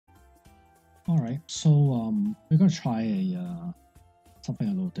Alright, so we're gonna try a something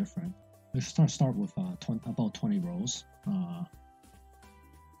a little different. We should start with about 20 rolls.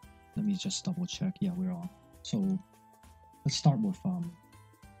 Let me just double check. Yeah, we're on. So let's start with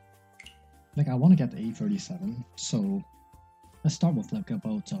like I want to get the A37, so let's start with like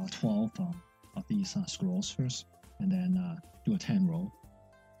about 12 of these scrolls first, and then do a 10 roll.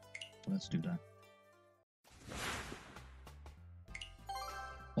 So let's do that.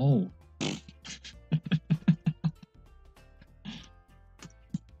 Oh.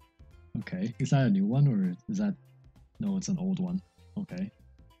 Okay, is that a new one or is that... No, it's an old one. Okay.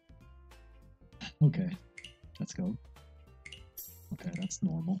 Okay, let's go. Okay, that's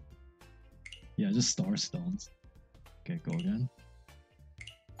normal. Yeah, just star stones. Okay, go again.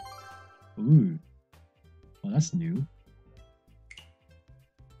 Ooh. Well, that's new.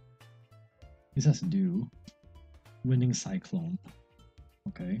 This has new. Winning Cyclone.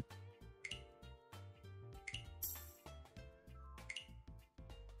 Okay.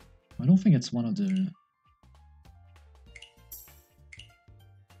 I don't think it's one of the...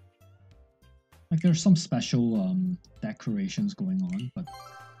 Like, there's some special decorations going on, but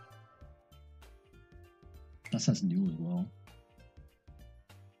that says new as well.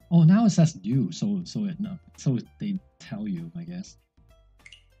 Oh, now it says new, so they tell you, I guess.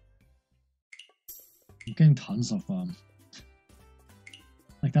 I'm getting tons of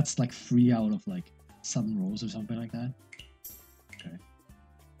like that's like 3 out of like 7 rolls or something like that. Okay.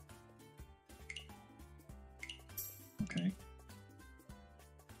 Okay.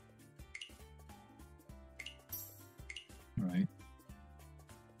 Alright.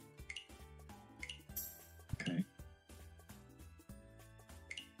 Okay.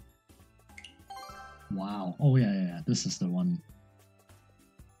 Wow. Oh yeah. This is the one.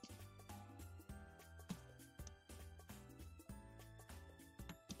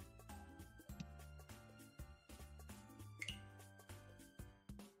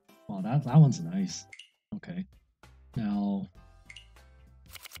 Wow, that one's nice. Okay. Now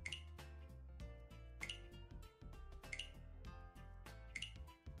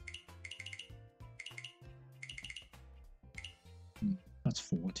that's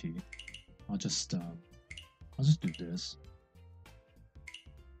 40. I'll just do this.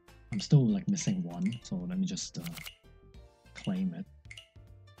 I'm still like missing one, so let me just claim it.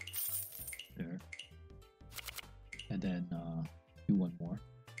 There. And then do one more.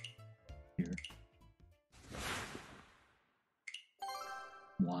 Here.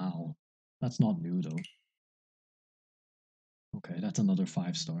 Wow. That's not new though. Okay, that's another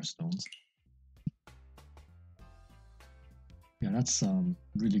 5-star stones. Yeah, that's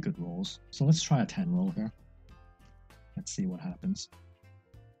really good rolls. So let's try a 10 roll here. Let's see what happens.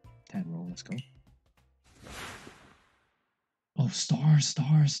 10 roll, let's go. Oh, stars.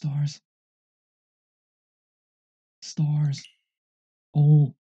 Stars.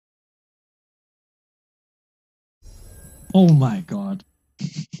 Oh. Oh my god.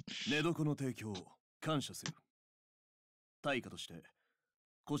 寝床の提供感謝する。対価として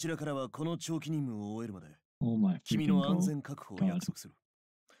こちらからはこの長期任務を終えるまで Oh my 君 freaking の安 god. 全確保を約束する。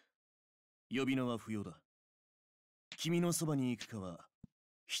呼び名は不要だ。君のそばに行くかは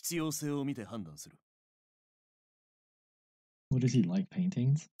必要性を見て判断する。What does he like?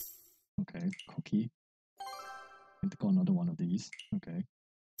 Paintings? Okay, cookie. And got another one of these. Okay.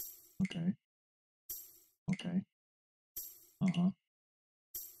 Okay. Okay. Uh-huh.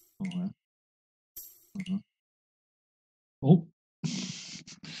 Uh-huh. Uh-huh. Oh.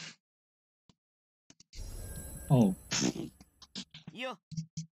 Oh. よ、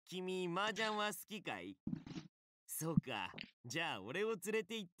君、麻雀は好きかい？そうか、じゃあ俺を連れ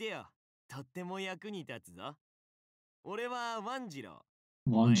て行ってよ。とっても役に立つぞ。俺はワンジロ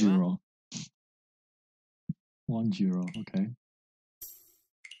ー。 1-0. 1-0. Okay.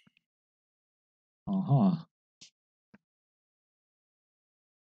 Uh-huh.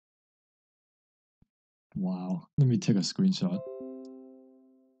 Wow. Let me take a screenshot.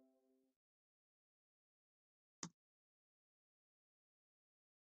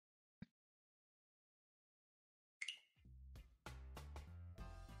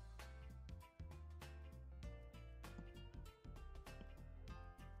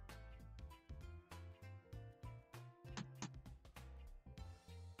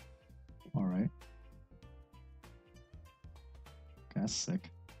 Alright. That's sick.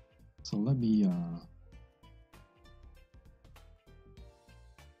 So let me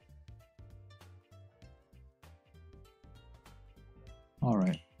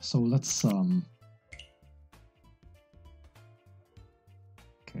Alright, so let's okay,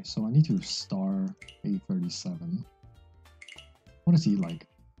 so I need to star A37. What is he like?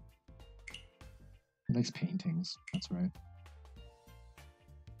 He likes paintings, that's right.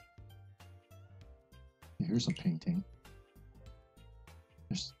 Here's a painting.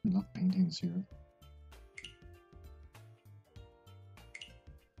 There's enough paintings here.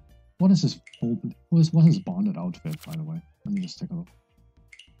 What is this? What is his bonded outfit, by the way? Let me just take a look.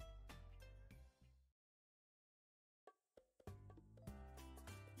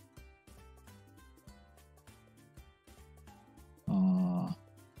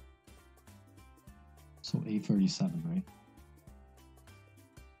 So A37, right?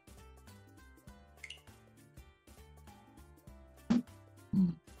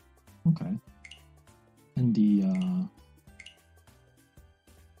 Okay. And the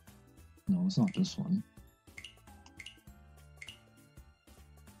no, it's not this one.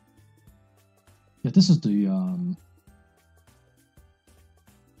 Yeah, this is the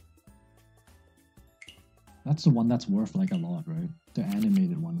that's the one that's worth like a lot, right? The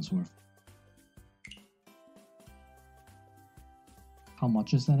animated one is worth. How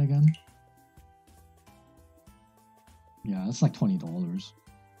much is that again? Yeah, it's like $20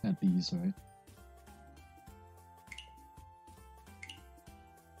 at these, right?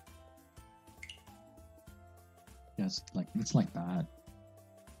 Yeah, it's like that.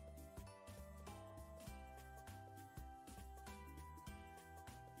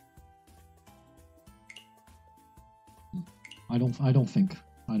 I don't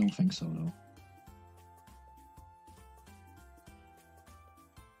think so though.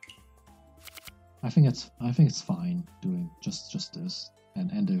 I think it's fine doing just this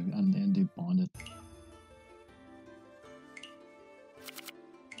and they bond it.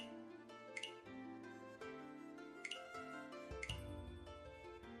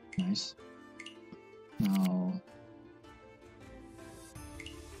 Nice. Now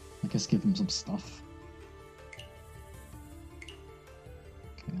I guess give him some stuff.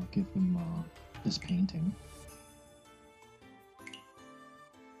 Okay, I'll give him this painting.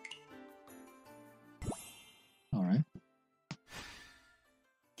 Alright.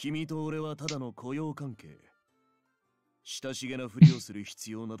 君と俺はただの雇用関係。親しげなふりをする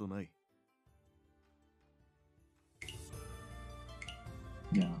必要などない。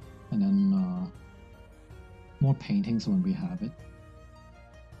Yeah, and then more paintings when we have it.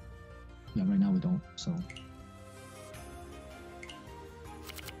 Yeah, right now we don't, so.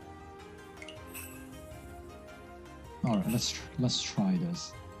 Alright, let's try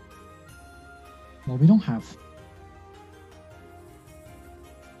this. Well, we don't have.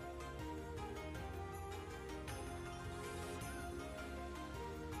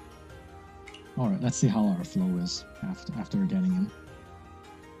 Alright, let's see how our flow is after getting him.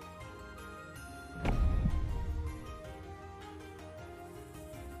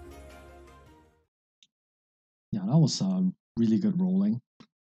 Yeah, that was really good rolling.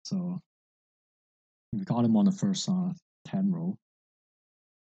 So we got him on the first 10 roll.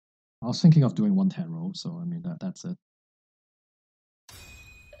 I was thinking of doing 110 roll, so I mean that's it.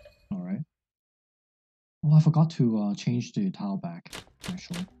 Alright. Oh, I forgot to change the tile back,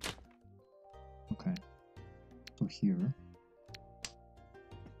 actually. Okay. So here.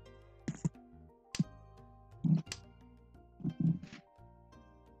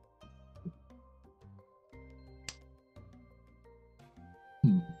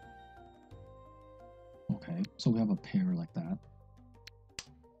 Okay, so we have a pair like that.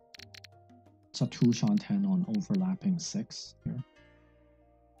 It's a 2-10 on overlapping 6 here.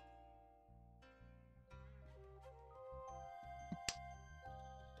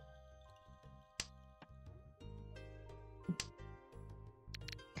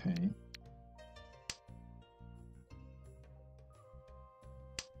 Okay.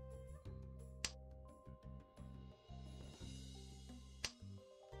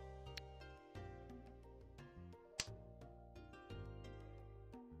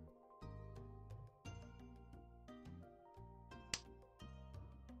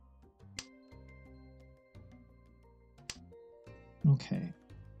 Okay,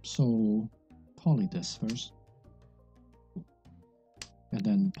 so poly this first. And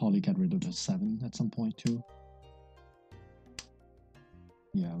then poly get rid of the 7 at some point too.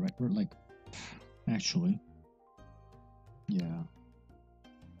 Yeah, right, we're like, actually. Yeah.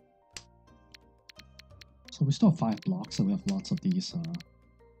 So we still have 5 blocks, so we have lots of these,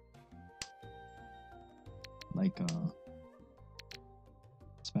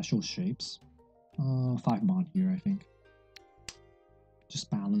 special shapes. 5 mon here, I think. Just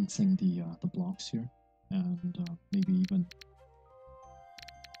balancing the blocks here, and maybe even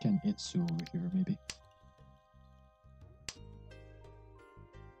Ken Itsu over here, maybe.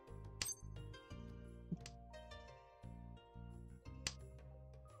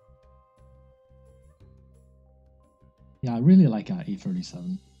 Yeah, I really like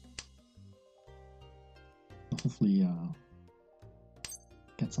A37. Hopefully,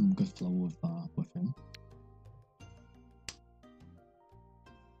 get some good flow with him.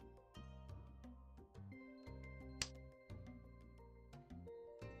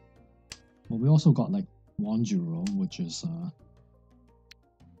 Well, we also got like Wanjuro, which is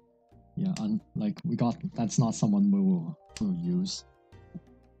yeah, like we got, that's not someone we'll use.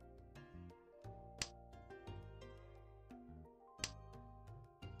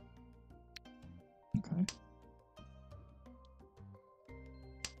 Okay.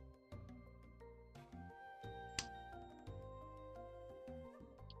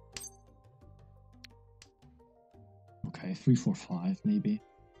 Okay, 3, 4, 5 maybe.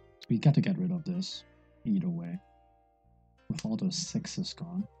 So we got to get rid of this either way. With all those 6s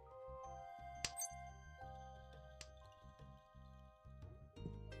gone.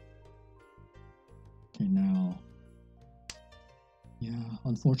 Okay, now. Yeah,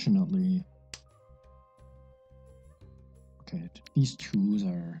 unfortunately. Okay, these 2s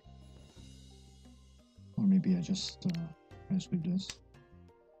are. Or maybe I just do this.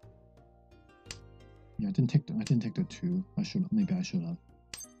 Yeah, I didn't take the 2. Maybe I should have.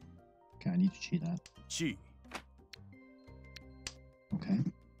 Okay, I need to cheat that. Cheat. Okay.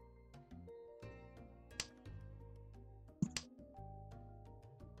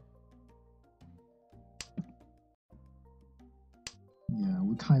 Yeah,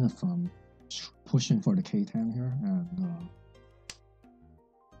 we're kind of pushing for the K10 here, and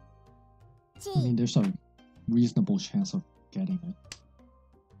I mean, there's a reasonable chance of getting it.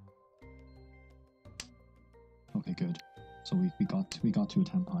 Okay, good. So we got to a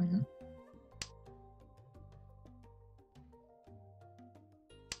Tempai here.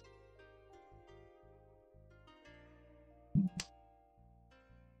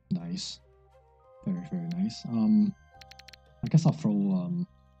 Nice. Very, very nice. I guess I'll throw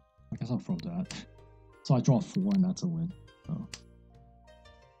that. So I draw 4 and that's a win. So.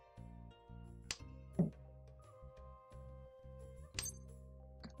 Okay.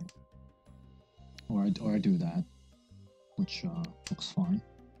 Or I do that, which looks fine.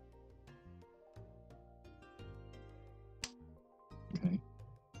 Okay.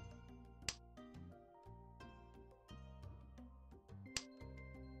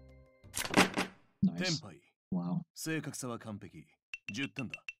 Nice. Wow. 正確さは完璧。10点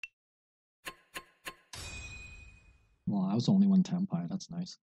だ。Well, I was only 1 Tempai. That's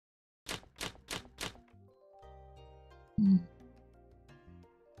nice.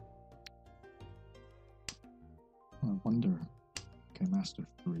 I wonder. Okay, Master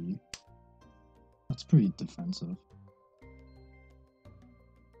 3. That's pretty defensive.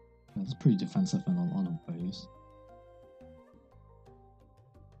 That's pretty defensive in a lot of ways.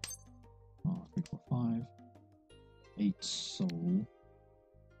 Oh, 3, 4, 5. 8 soul.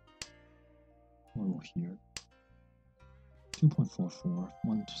 What here? 2.44.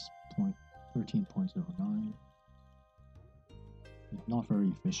 1.13.09. Not very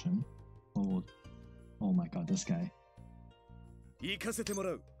efficient. Oh my god, this guy. 行かせても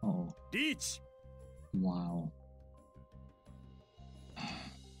らう。Oh. リーチ。Wow.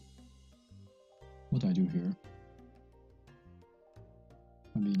 What do I do here?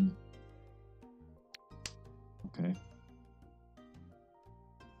 I mean, okay.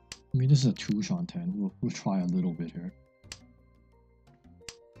 I mean, this is a 2-shot 10. We'll try a little bit here.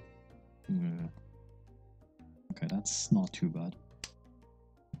 Yeah. Okay, that's not too bad.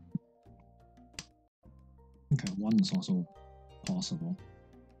 Okay, 1 is also possible.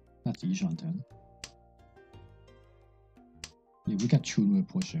 That's E-shot 10. Yeah, we get tuned with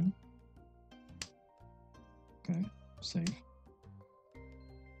pushing. Okay, save.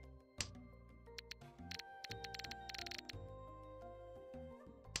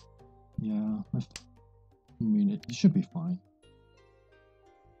 Yeah, I mean, it should be fine.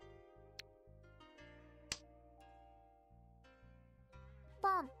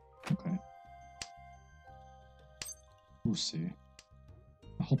 Okay. We'll see.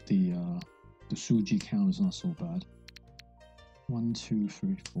 I hope the Suji count is not so bad. 1, 2,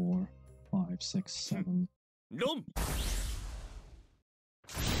 3, 4, 5, 6, 7.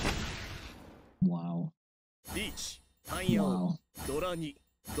 Wow. Wow.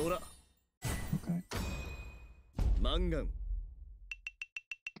 Okay.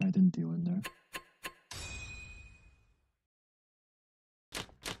 I didn't deal in there.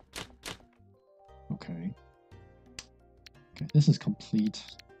 Okay. Okay, this is complete.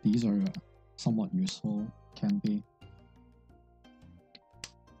 These are somewhat useful, can be.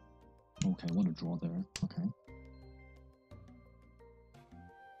 Okay, what a draw there. Okay.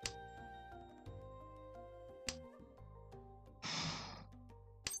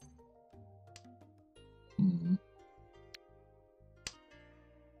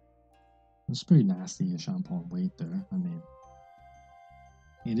 It's pretty nasty, a Champagne weight there. I mean,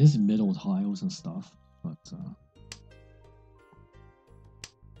 it is middle tiles and stuff, but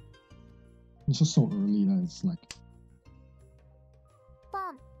it's just so early that it's like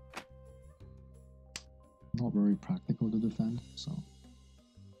Pawn. not very practical to defend. So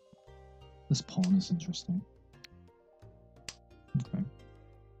this pawn is interesting. Okay.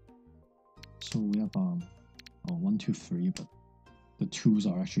 So we have 1, 2, 3, but the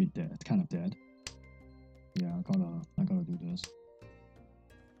 2s are actually dead, kind of dead. Yeah, I gotta do this.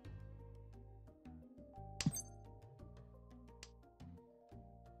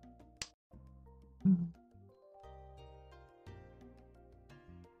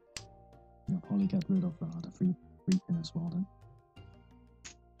 Yeah, probably get rid of the free pin as well then.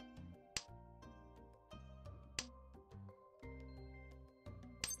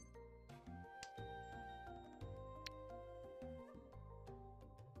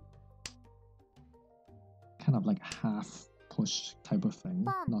 Kind of like half push type of thing.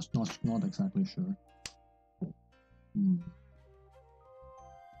 Not exactly sure.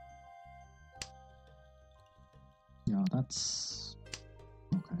 Yeah, that's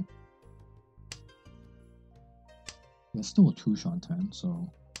okay. Yeah, still a 2 Shantan,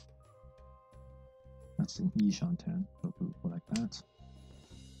 so that's an E Shantan. So we'll go like that.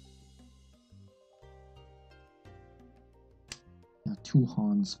 Yeah, 2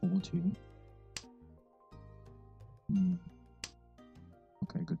 Hans 40.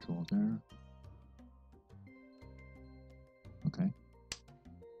 Okay, good draw there. Okay.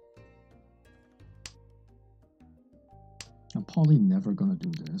 I'm probably never gonna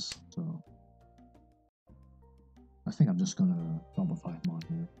do this, so I think I'm just gonna double 5 mod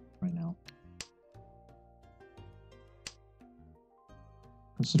here right now.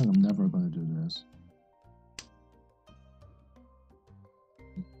 Considering I'm never gonna do this.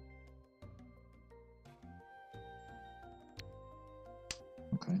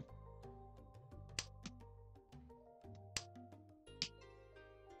 Okay.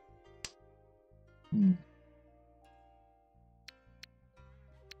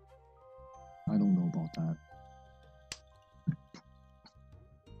 I don't know about that.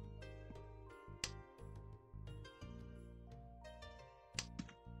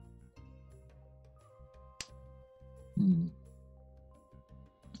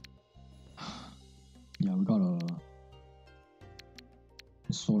 Yeah, we gotta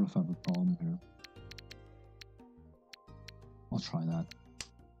sort of have a problem here. I'll try that.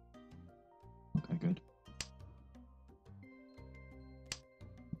 Okay, good.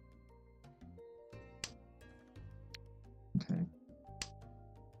 Okay.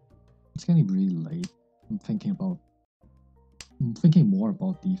 It's getting really late. I'm thinking more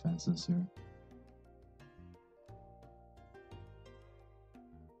about defenses here.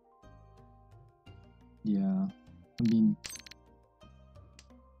 Yeah, I mean,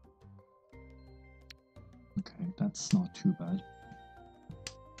 okay, that's not too bad.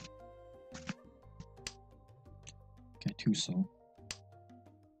 Okay, 2 so.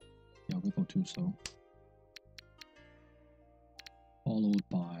 Yeah, we'll go 2 so. Followed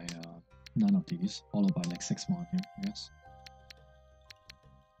by none of these. Followed by like 6 mod here, I guess.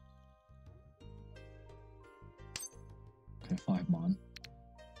 Okay, 5 mon.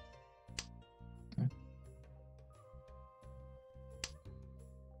 Okay.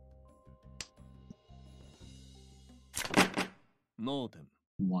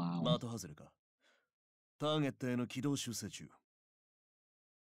 Wow. 的外れか。ターゲットへの軌道修正中。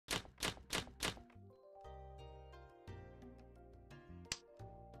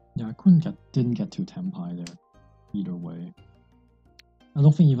Yeah, I didn't get to Tempai there, either way. I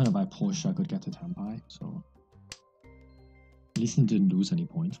don't think even if I push, I could get to Tempai, so at least I didn't lose any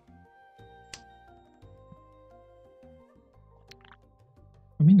point.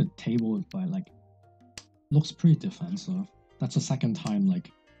 I mean, the table by like looks pretty defensive. That's the second time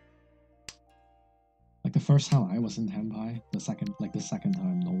like the first time I was in Tempai, the second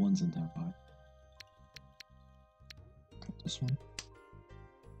time no one's in Tempai. Okay, this one.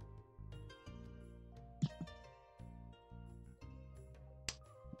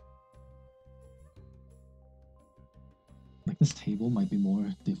 Like this table might be more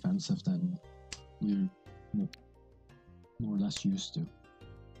defensive than we're more or less used to.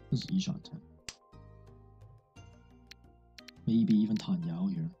 This is Ishan 10. Maybe even Tan Yao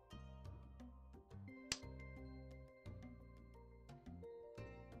here.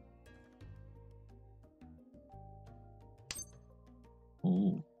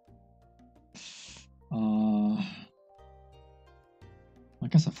 Oh. I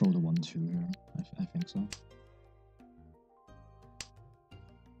guess I throw the 1-2 here. I think so.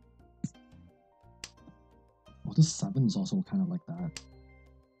 This 7 is also kind of like that.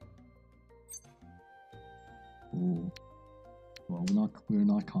 Oh, well, we're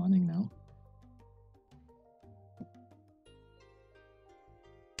not conning now.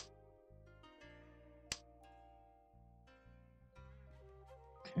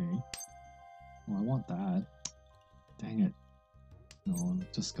 Okay. Well, I want that. Dang it. No, I'm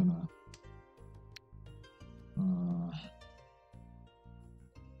just gonna.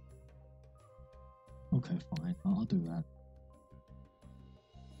 Okay, fine. I'll do that.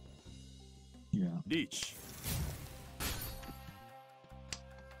 Yeah. Reach.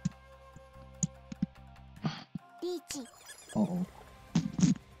 Uh-oh.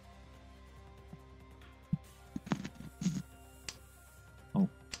 Oh,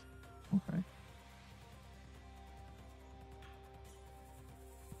 okay.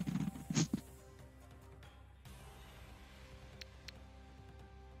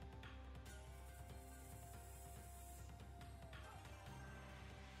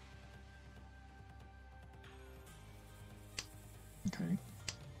 Okay.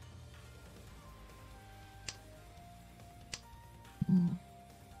 I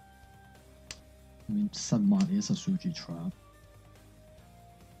mean, 7 is a Suji trap.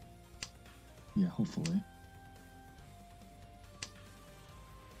 Yeah, hopefully.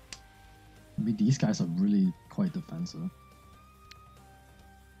 I mean, these guys are really quite defensive.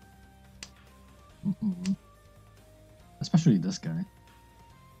 Especially this guy.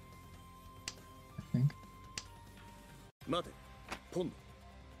 I think.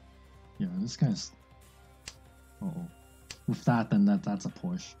 Yeah, this guy's. Uh-oh. With that, then that's a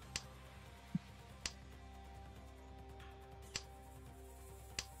push.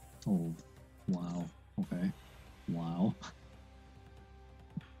 Oh, wow. Okay. Wow.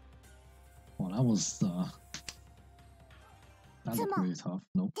 Well, that was that looked really tough.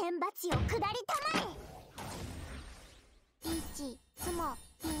 Nope.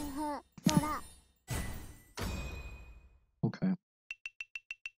 Okay.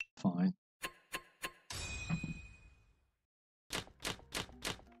 Fine.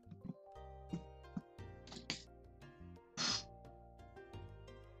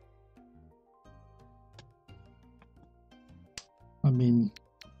 I mean,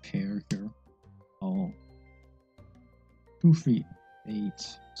 pair here. Oh. 2 feet 8.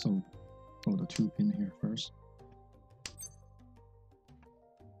 So throw the 2 pin here first.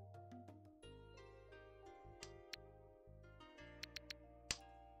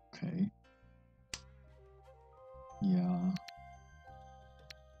 Okay. Yeah.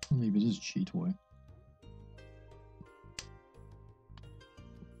 Maybe this is cheat toy.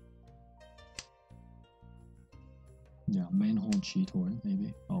 Yeah, main horn cheat toy,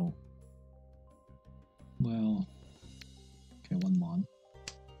 maybe. Oh. Well. Okay, 1 mon.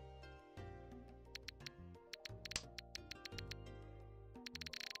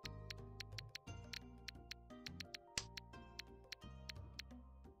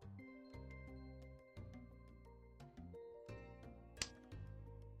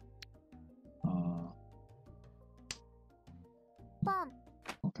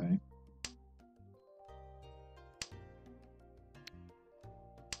 Okay.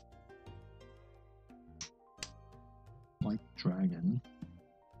 Like dragon.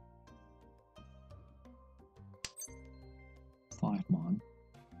 5 mon.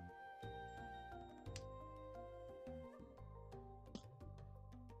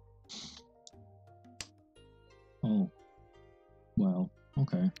 Oh. Well,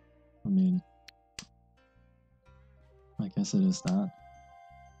 okay. I mean, I guess it is that.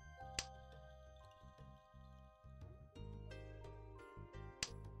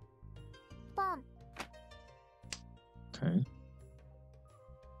 Okay.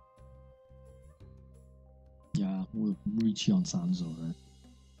 Yeah, we'll reach on Sanzo, right?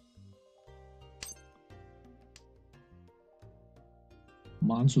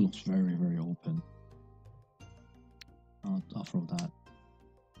 Mansu looks very, very open. I'll throw that.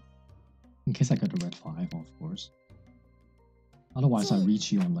 In case I get the red 5, of course. Otherwise, I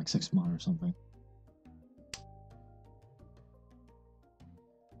reach you on like 6 mon or something.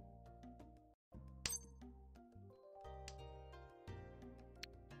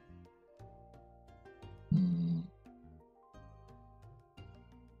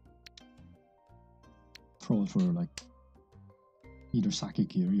 Throw it for like either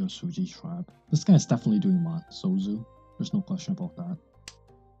Sakigiri or Suji Trap. This guy is definitely doing Sozu. There's no question about that.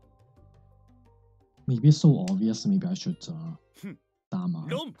 Maybe it's so obvious, maybe I should Dama.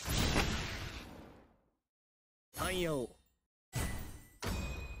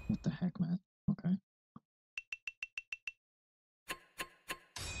 What the heck, man? Okay.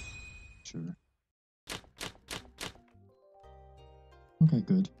 Sure. Okay,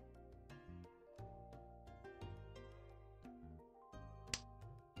 good.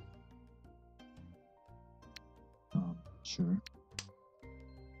 Sure.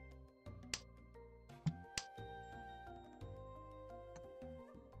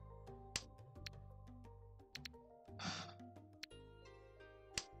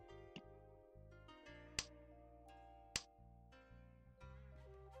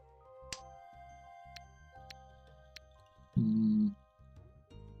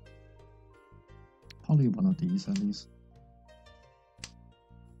 Probably one of these at least.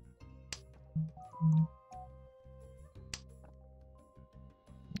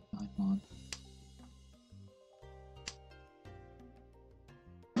 Nine.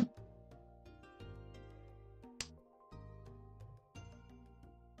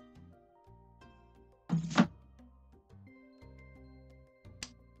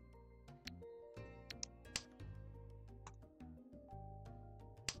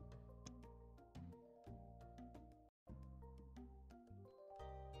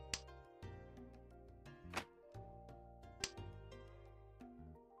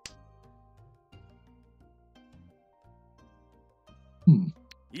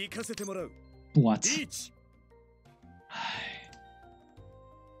 What?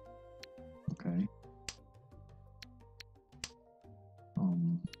 Okay.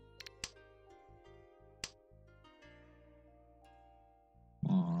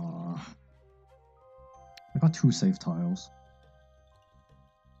 I got 2 safe tiles.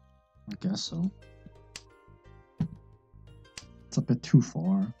 I guess so. It's a bit too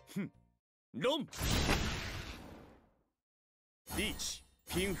far.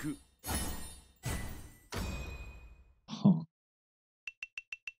 Huh.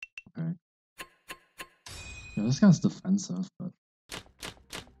 Okay. Yeah, this guy's defensive, but...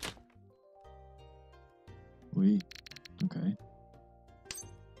 Wait. Okay.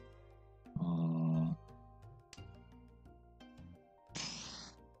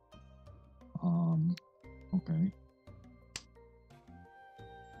 Okay.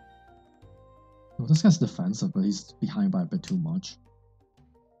 Well, this guy's defensive, but he's behind by a bit too much.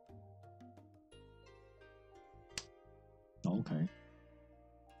 Okay.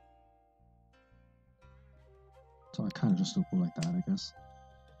 So I kind of just go like that, I guess.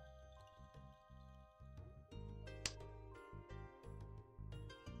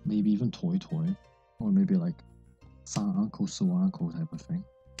 Maybe even toy, or maybe like san uncle, su uncle type of thing.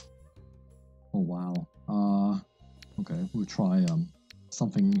 Oh wow. Okay, we'll try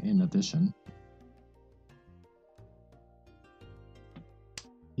something in addition.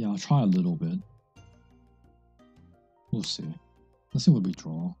 Yeah, I'll try a little bit. We'll see. Let's see what we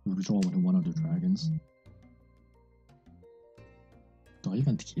draw. We draw with one of the dragons. Do I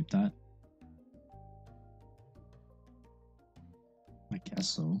even keep that? I guess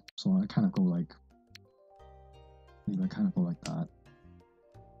so. So I kind of go like... Maybe I kind of go like that.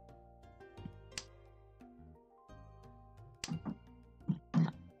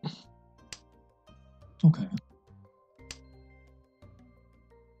 Okay.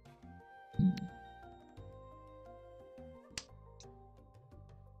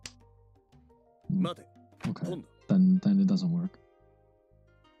 Okay. Then it doesn't work.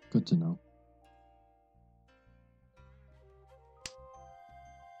 Good to know.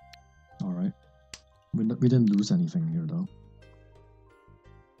 Alright. We didn't lose anything here though.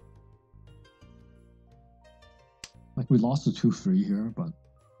 Like we lost the 2-3 here, but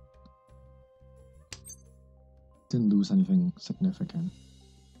didn't lose anything significant.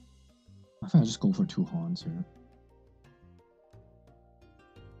 I think I just go for 2 Hans here.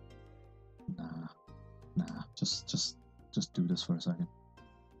 Nah. Just do this for a second.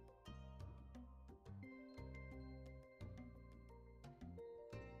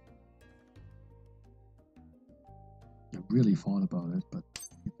 I really thought about it, but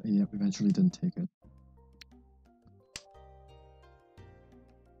I eventually didn't take it.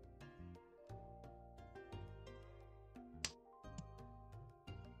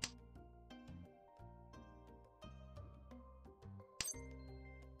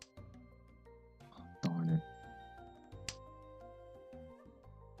 Darn it.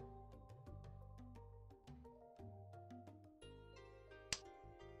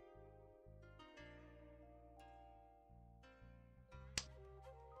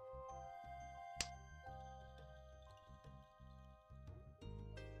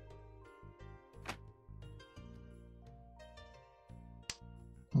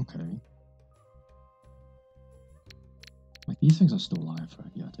 Okay. Like these things are still alive,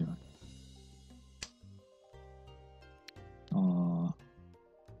 right? Yeah, they are.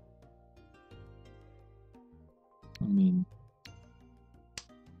 I mean,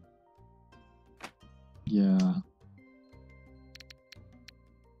 Yeah.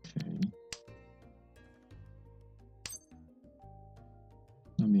 Okay.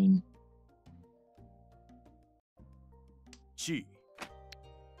 I mean, Chi.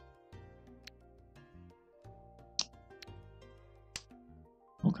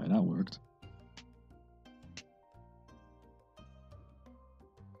 okay, that worked.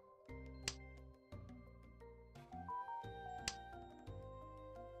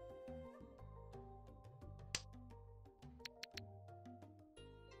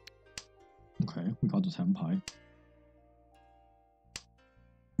 Okay, we got the Tenpai.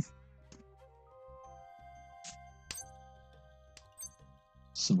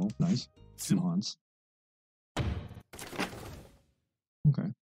 Civil, nice. Two hands.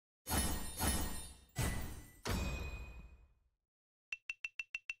 Okay.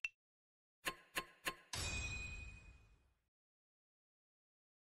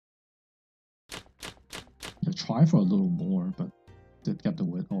 Yeah, try for a little more, but did get the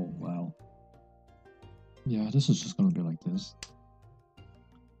wit. Oh, wow. Yeah, this is just gonna be like this.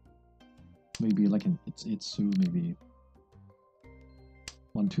 Maybe like an Itsu, maybe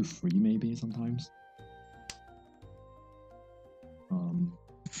 1, 2, 3, maybe sometimes.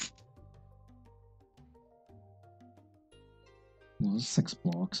 Well, it's 6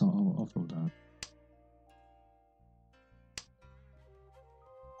 blocks. I'll throw that.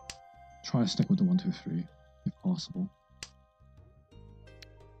 Try to stick with the 1, 2, 3 if possible.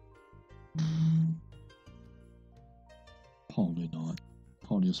 Probably not.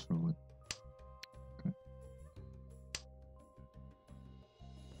 Probably just throw it. Okay.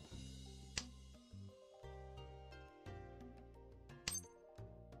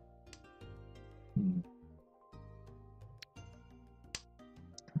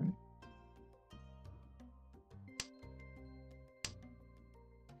 Okay.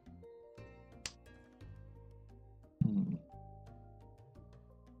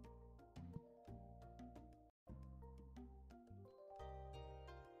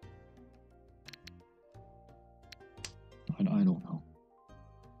 I don't know.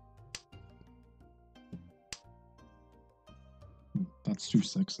 That's 2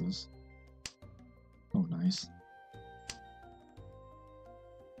 6s. Oh, nice.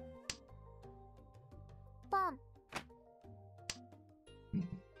 Bomb.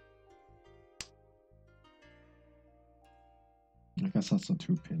 I guess that's a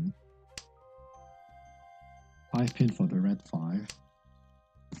 2 pin. 5 pin for the red 5.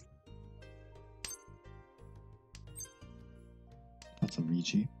 That's a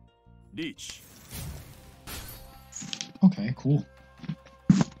Ricci. Reach. Okay, cool.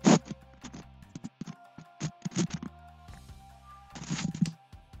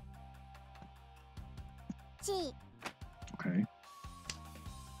 G. Okay.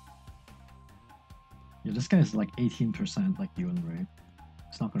 Yeah, this guy is like 18% like you and Ray.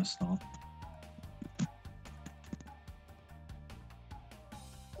 It's not gonna stop.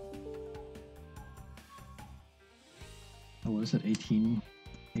 Oh, what is it? 18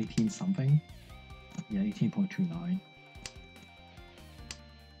 something? Yeah, 18.29.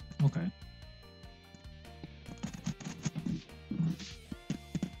 Okay.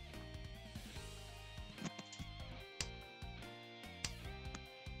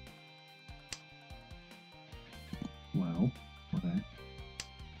 Well, okay.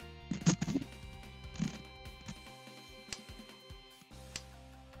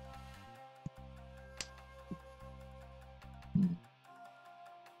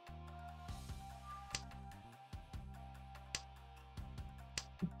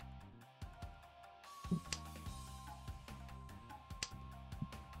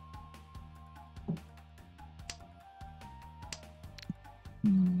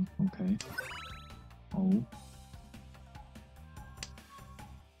 Okay. Oh.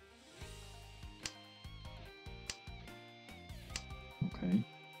 Okay.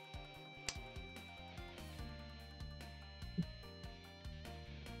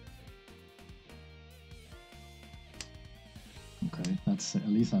 Okay, that's at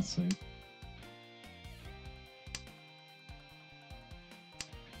least that's safe.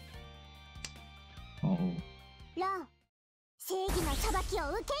 Uh-oh. ロン。正義の裁きを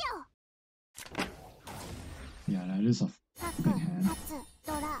受けよ。 Yeah, that is a パク、 big hand. ハツ、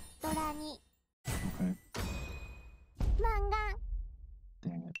ドラ、ドラに。 Okay. マンガン。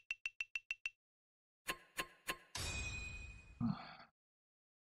 Dang it.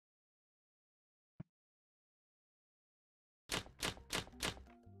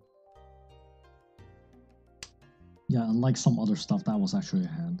 Yeah, unlike some other stuff, that was actually a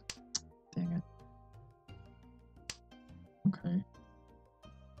hand. Dang it. Okay.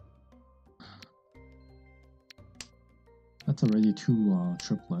 That's already two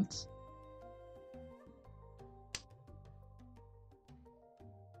triplets.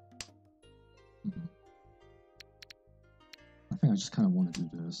 I think I just kind of want to do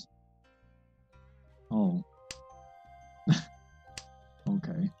this. Oh.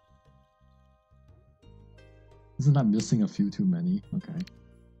 Okay. Isn't that missing a few too many? Okay.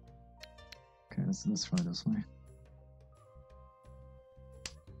 Okay, let's try this way.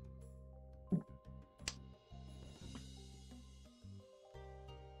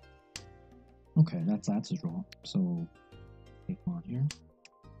 Okay, that's a draw. So take one here.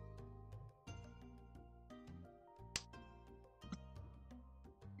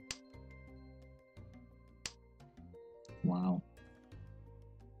 Wow.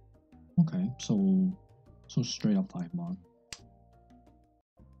 Okay, so straight up 5 mon.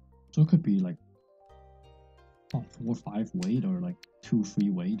 So it could be like 4-5 weight or like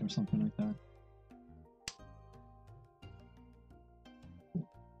 2-3 weight or something like that.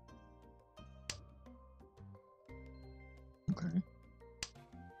 Okay.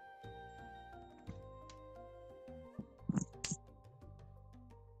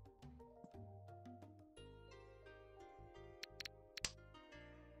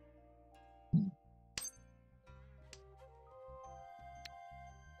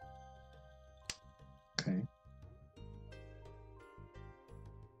 Okay.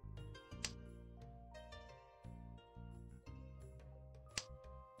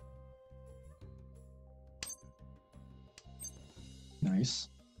 Nice.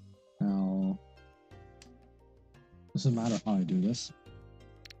 Now, does it matter how I do this?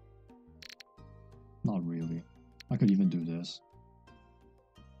 Not really. I could even do this.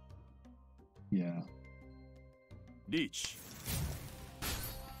 Yeah. Reach.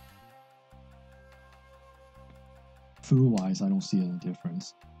 Food-wise, I don't see any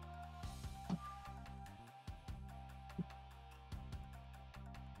difference.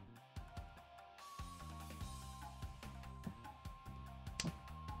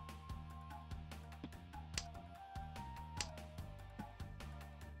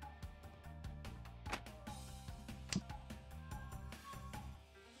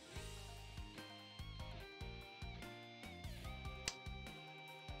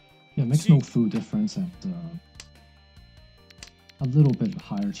 Yeah, it makes no food difference, and a little bit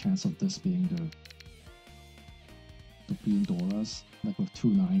higher chance of this being the being Dora's, like with 2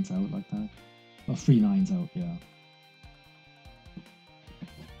 9s out like that. Or 3 9s out, yeah.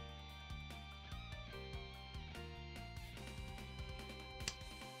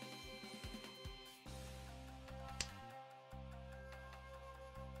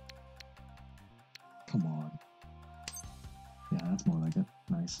 Come on. Yeah, that's more like it.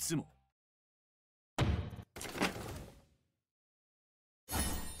 Nice. つも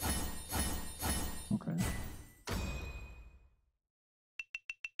Okay.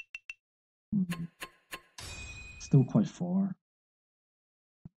 Hmm. Still quite far.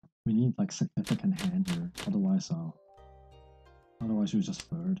 We need like significant hand here, otherwise we just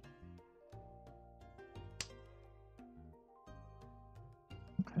third.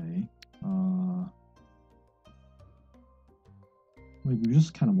 Okay. Maybe we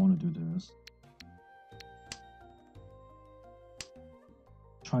just kind of want to do this.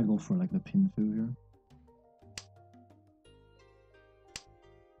 Try to go for like the pin through here.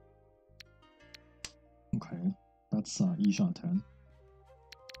 Okay, that's Ishan 10.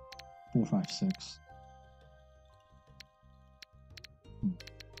 4 5 6.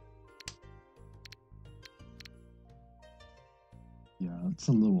 Yeah, it's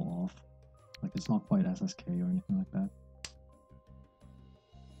a little off. Like it's not quite SSK or anything like that.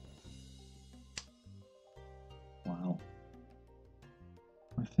 Wow.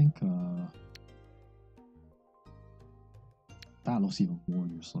 I think that looks even more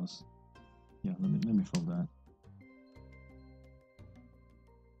useless. Yeah, let me throw that.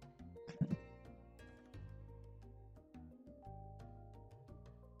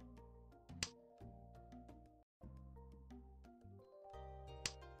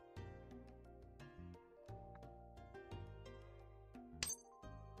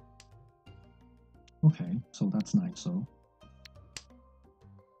 Okay, so that's nice. So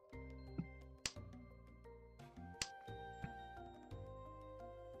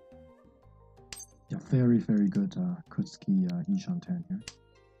yeah, very good Kutsuki Ishan 10 here.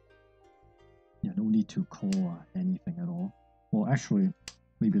 Yeah, no need to call anything at all. Well, actually,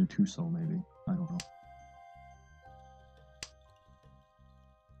 maybe the 2-so, maybe. I don't know.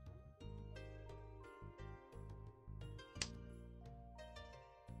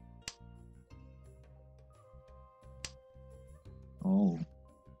 Oh.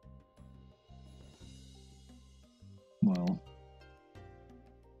 Well,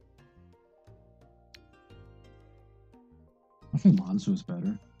 I think Mansu is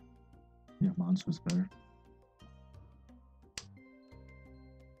better. Yeah, Mansu is better.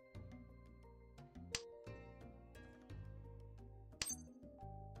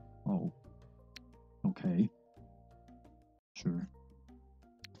 Oh. Okay. Sure.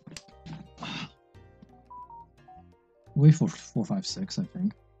 Wait for 4, 5, 6, I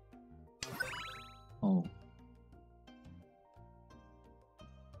think. Oh.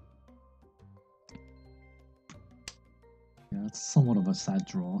 Yeah, it's somewhat of a sad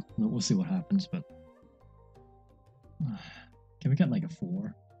draw. We'll see what happens, but can we get like a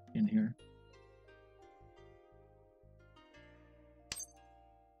 4 in here?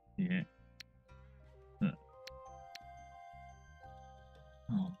 Yeah.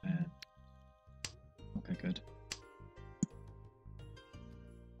 Oh man. Okay, good.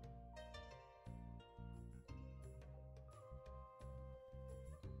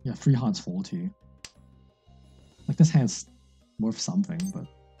 Yeah, free hand's 40. Like this hand's worth something, but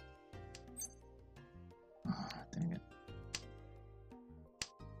dang it.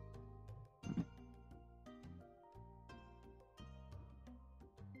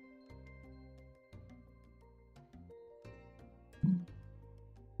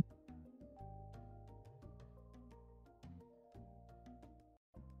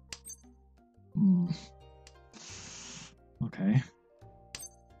 Okay.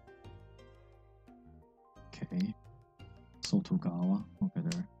 Okay. Sotogawa. Okay,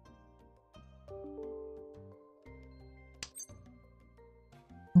 there.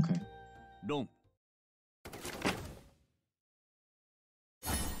 Okay. Long.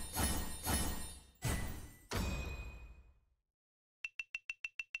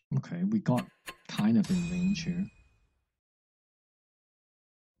 Okay, we got kind of in range here.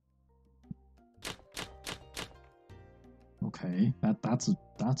 Okay, that's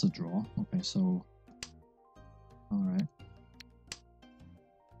a draw. Okay, so all right.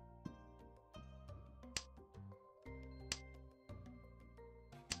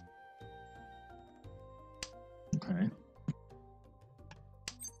 Okay.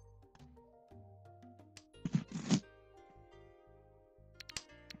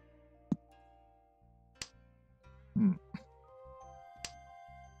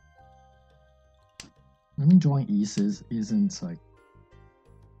 I mean, drawing aces isn't like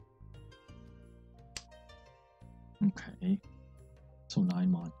okay. So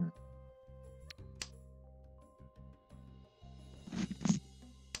 9 mon here.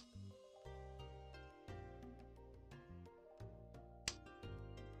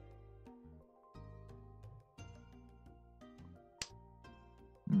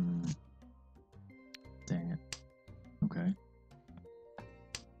 Dang it. Okay.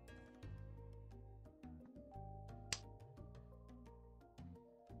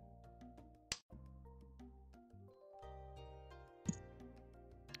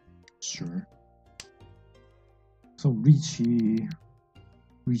 Sure. So Richie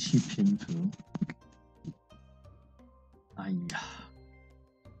Pinto. Ayah.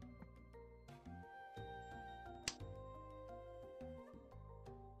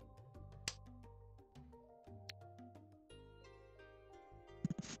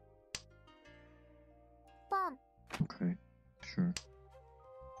 Bomb. Okay, sure.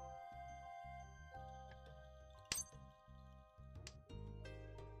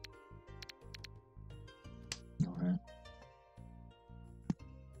 Okay.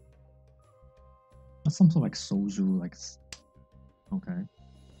 That's something like Soju, like okay.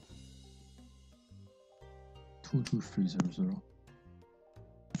 22300.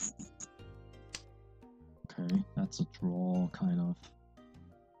 Okay, that's a draw, kind of.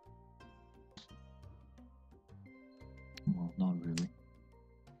 Well, not really.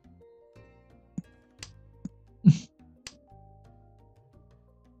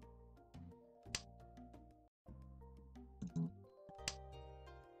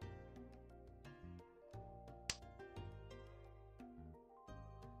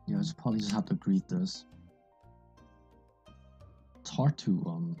 Yeah, I just probably just have to greet this. It's hard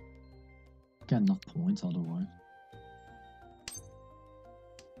to get enough points otherwise.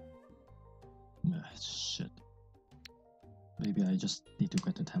 Shit. Maybe I just need to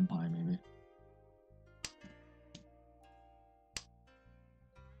get to Tenpai, maybe.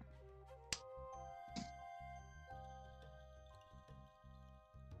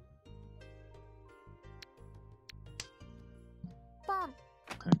 Bomb.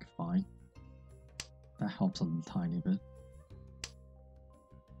 Okay, fine. That helps a tiny bit.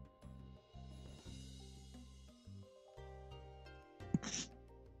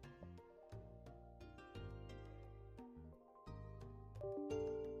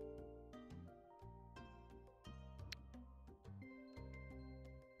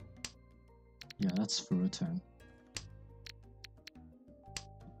 Yeah, that's for a 10.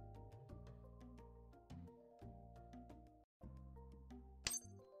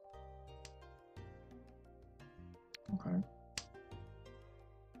 Okay.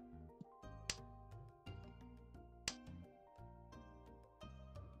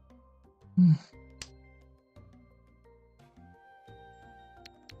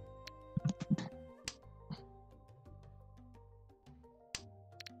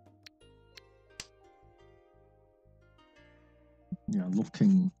 Yeah,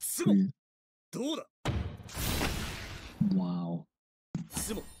 looking pretty. どうだ Wow.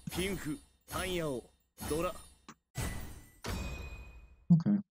 スモピンフパンヤオドラ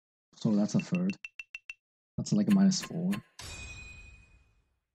Okay. So that's a third. That's like a -4.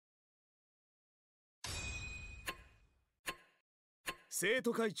 生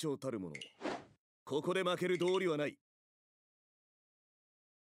徒会長たるものここで負ける道理はない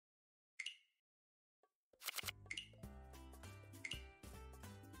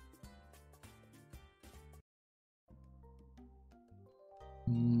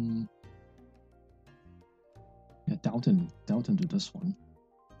Yeah, Dalton do this one.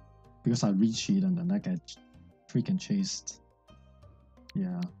 Because I recheat and then I get freaking chased.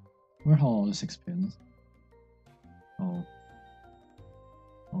 Yeah. Where are all the 6 pins? Oh.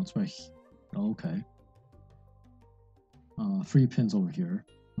 Oh, it's right here. Oh, okay. 3 pins over here.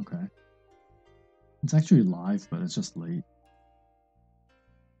 Okay. It's actually live, but it's just late.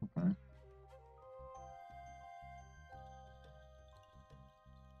 Okay.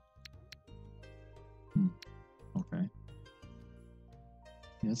 Okay.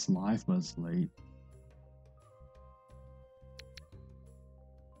 Yeah, it's live, but it's late.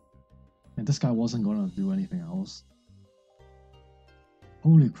 And this guy wasn't gonna do anything else.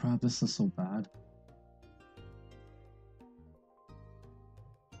 Holy crap, this is so bad.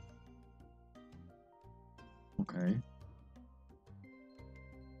 Okay.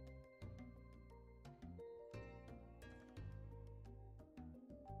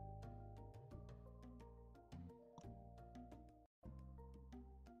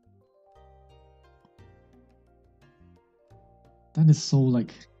 That is so,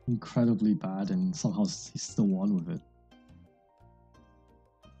 like, incredibly bad, and somehow he still won with it.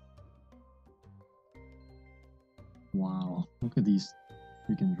 Wow, look at these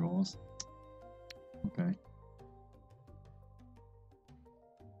freaking draws. Okay.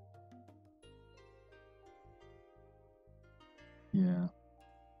 Yeah.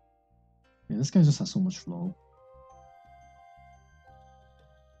 Yeah, this guy just has so much flow.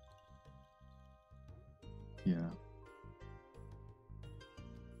 Yeah.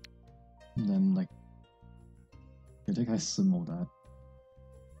 And then, like, yeah, that guy simo that.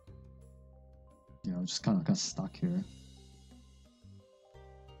 Yeah, I just kind of got stuck here.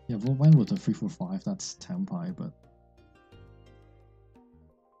 Yeah, we went with the 3-4-5, that's Tempai, but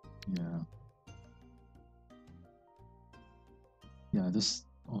yeah. Yeah, this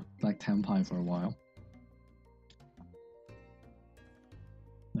like Tempai for a while.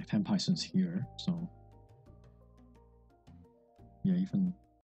 Like Tempai since here, so yeah, even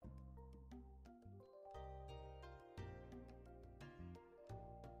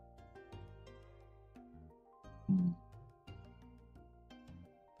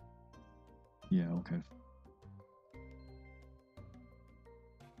yeah, okay.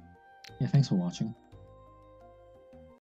 Yeah, thanks for watching.